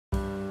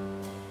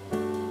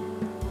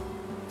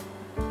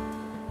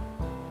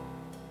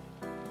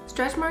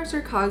Stretch marks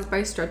are caused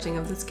by stretching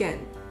of the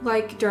skin,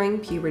 like during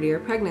puberty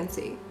or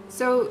pregnancy,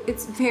 so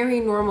it's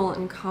very normal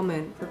and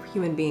common for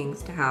human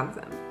beings to have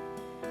them.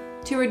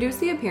 To reduce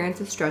the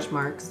appearance of stretch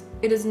marks,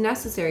 it is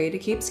necessary to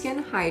keep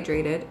skin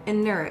hydrated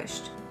and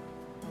nourished.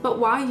 But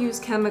why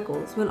use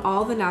chemicals when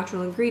all the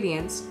natural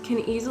ingredients can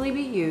easily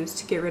be used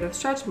to get rid of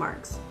stretch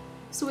marks?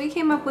 So we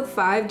came up with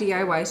 5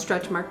 DIY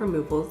stretch mark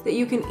removals that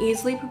you can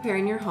easily prepare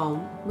in your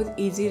home with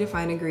easy to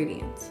find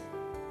ingredients.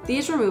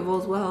 These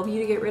removals will help you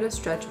to get rid of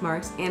stretch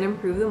marks and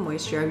improve the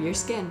moisture of your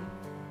skin.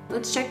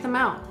 Let's check them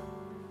out.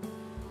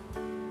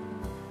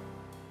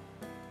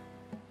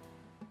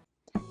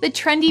 The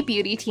Trendy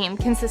Beauty team,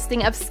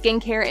 consisting of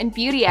skincare and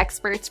beauty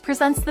experts,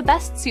 presents the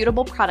best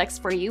suitable products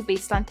for you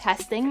based on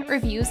testing,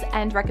 reviews,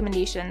 and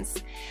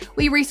recommendations.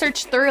 We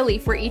research thoroughly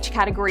for each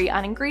category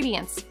on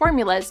ingredients,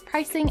 formulas,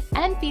 pricing,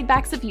 and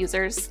feedbacks of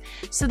users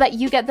so that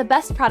you get the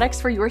best products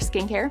for your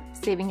skincare,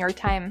 saving your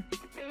time.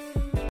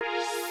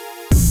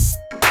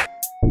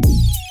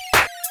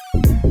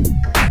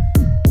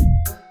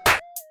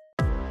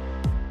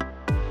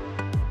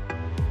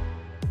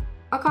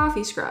 A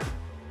coffee scrub.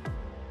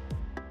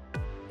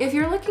 If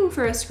you're looking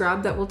for a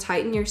scrub that will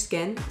tighten your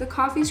skin, the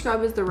coffee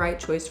scrub is the right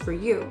choice for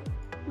you.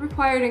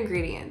 Required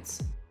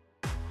ingredients.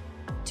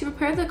 To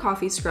prepare the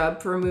coffee scrub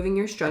for removing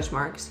your stretch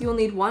marks, you will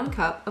need 1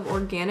 cup of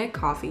organic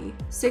coffee,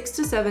 6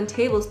 to 7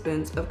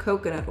 tablespoons of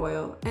coconut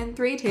oil, and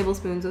 3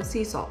 tablespoons of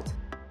sea salt.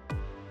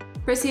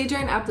 Procedure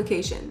and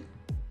application.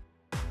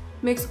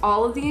 Mix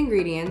all of the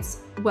ingredients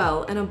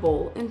well in a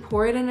bowl and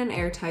pour it in an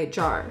airtight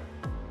jar.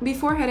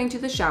 Before heading to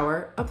the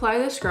shower, apply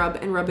the scrub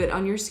and rub it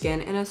on your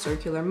skin in a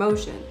circular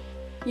motion.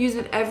 Use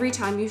it every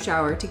time you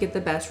shower to get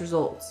the best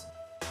results.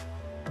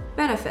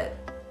 Benefit.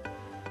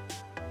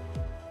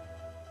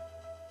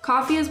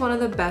 Coffee is one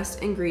of the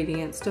best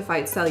ingredients to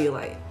fight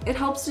cellulite. It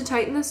helps to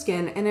tighten the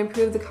skin and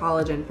improve the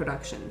collagen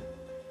production.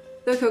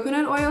 The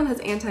coconut oil has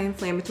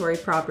anti-inflammatory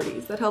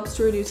properties that helps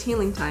to reduce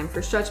healing time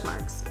for stretch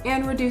marks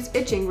and reduce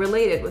itching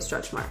related with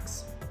stretch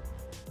marks.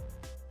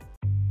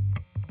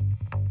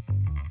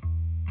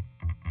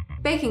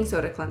 Baking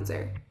soda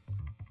cleanser.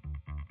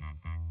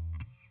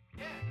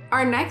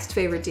 Our next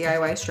favorite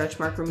DIY stretch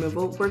mark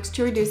removal works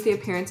to reduce the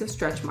appearance of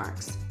stretch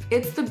marks.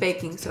 It's the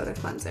baking soda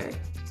cleanser.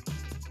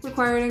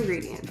 Required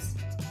ingredients.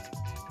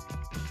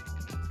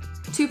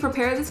 To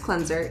prepare this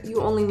cleanser,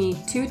 you only need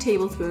 2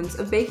 tablespoons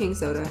of baking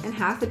soda and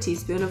half a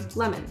teaspoon of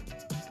lemon.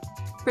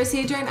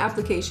 Procedure and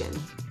application.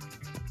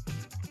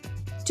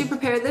 To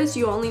prepare this,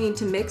 you only need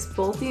to mix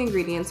both the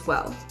ingredients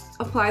well.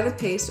 Apply the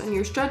paste on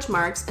your stretch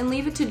marks and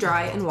leave it to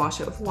dry and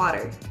wash it with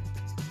water.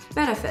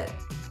 Benefit.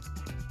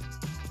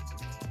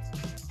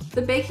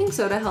 The baking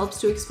soda helps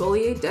to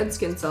exfoliate dead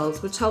skin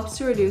cells, which helps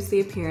to reduce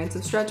the appearance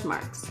of stretch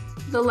marks.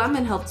 The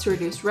lemon helps to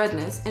reduce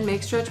redness and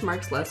make stretch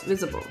marks less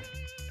visible.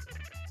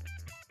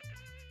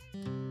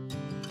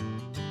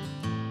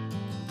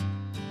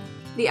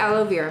 The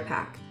aloe vera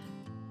pack.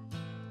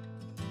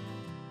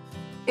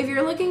 If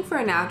you're looking for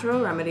a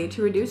natural remedy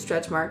to reduce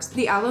stretch marks,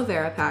 the aloe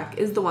vera pack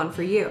is the one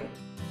for you.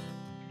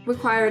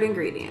 Required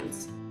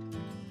ingredients.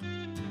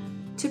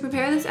 To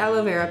prepare this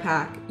aloe vera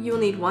pack, you will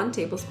need 1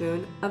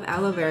 tablespoon of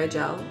aloe vera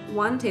gel,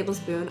 1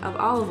 tablespoon of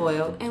olive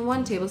oil, and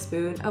 1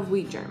 tablespoon of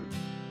wheat germ.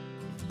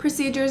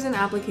 Procedures and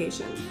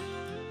application.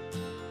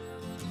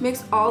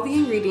 Mix all the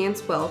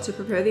ingredients well to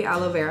prepare the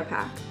aloe vera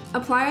pack.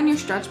 Apply on your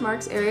stretch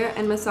marks area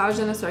and massage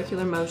in a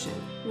circular motion.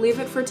 Leave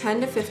it for 10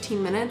 to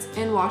 15 minutes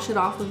and wash it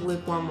off with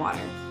lukewarm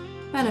water.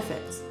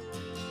 Benefits.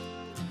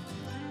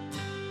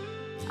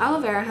 Aloe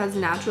vera has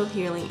natural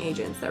healing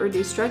agents that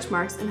reduce stretch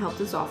marks and help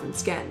to soften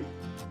skin.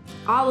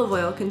 Olive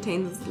oil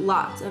contains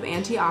lots of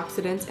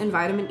antioxidants and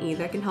vitamin E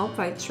that can help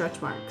fight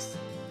stretch marks.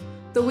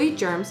 The wheat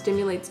germ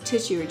stimulates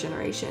tissue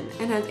regeneration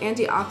and has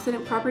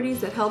antioxidant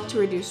properties that help to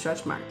reduce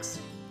stretch marks.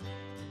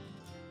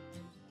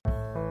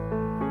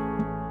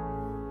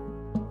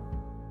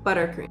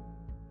 Buttercream.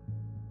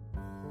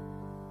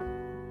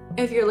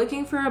 If you're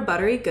looking for a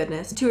buttery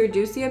goodness to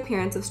reduce the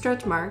appearance of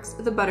stretch marks,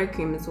 the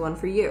buttercream is the one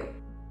for you.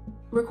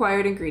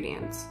 Required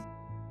ingredients.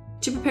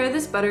 To prepare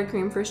this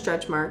buttercream for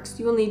stretch marks,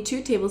 you will need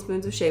 2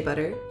 tablespoons of shea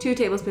butter, 2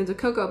 tablespoons of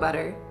cocoa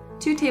butter,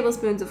 2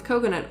 tablespoons of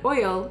coconut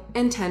oil,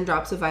 and 10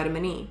 drops of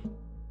vitamin E.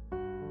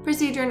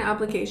 Procedure and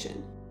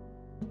application.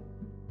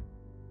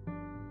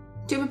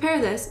 To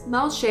prepare this,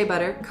 melt shea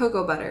butter,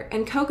 cocoa butter,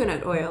 and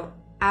coconut oil,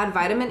 add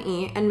vitamin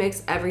E, and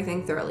mix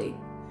everything thoroughly.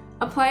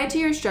 Apply it to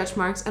your stretch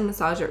marks and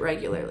massage it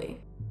regularly.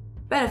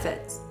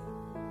 Benefits.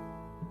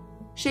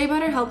 Shea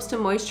butter helps to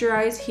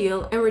moisturize,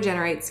 heal, and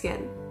regenerate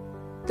skin.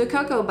 The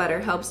cocoa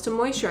butter helps to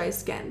moisturize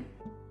skin.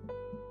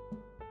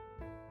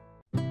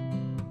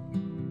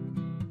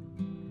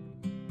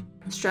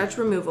 Stretch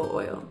removal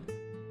oil.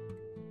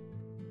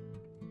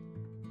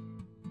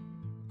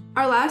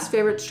 Our last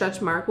favorite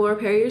stretch mark will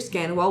repair your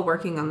skin while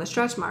working on the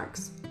stretch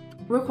marks.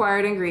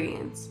 Required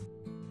ingredients.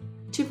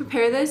 To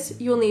prepare this,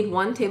 you will need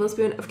 1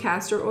 tablespoon of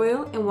castor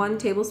oil and 1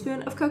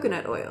 tablespoon of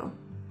coconut oil.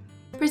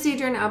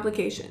 Procedure and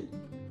application.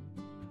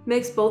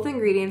 Mix both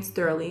ingredients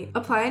thoroughly,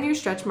 apply on your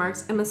stretch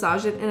marks, and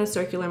massage it in a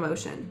circular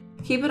motion.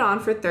 Keep it on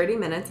for 30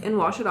 minutes and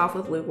wash it off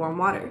with lukewarm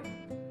water.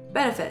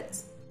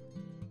 Benefits: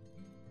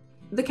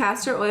 the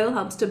castor oil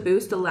helps to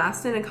boost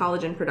elastin and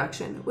collagen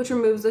production, which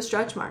removes the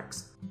stretch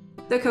marks.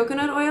 The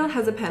coconut oil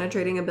has a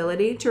penetrating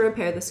ability to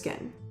repair the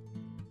skin.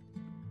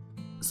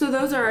 So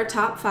those are our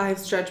top 5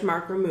 stretch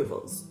mark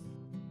removals.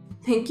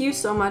 Thank you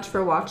so much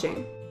for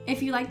watching.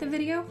 If you liked the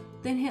video,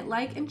 then hit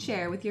like and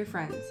share with your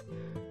friends.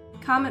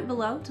 Comment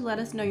below to let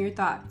us know your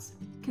thoughts.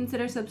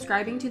 Consider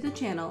subscribing to the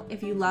channel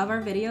if you love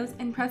our videos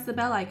and press the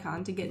bell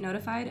icon to get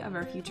notified of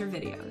our future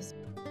videos.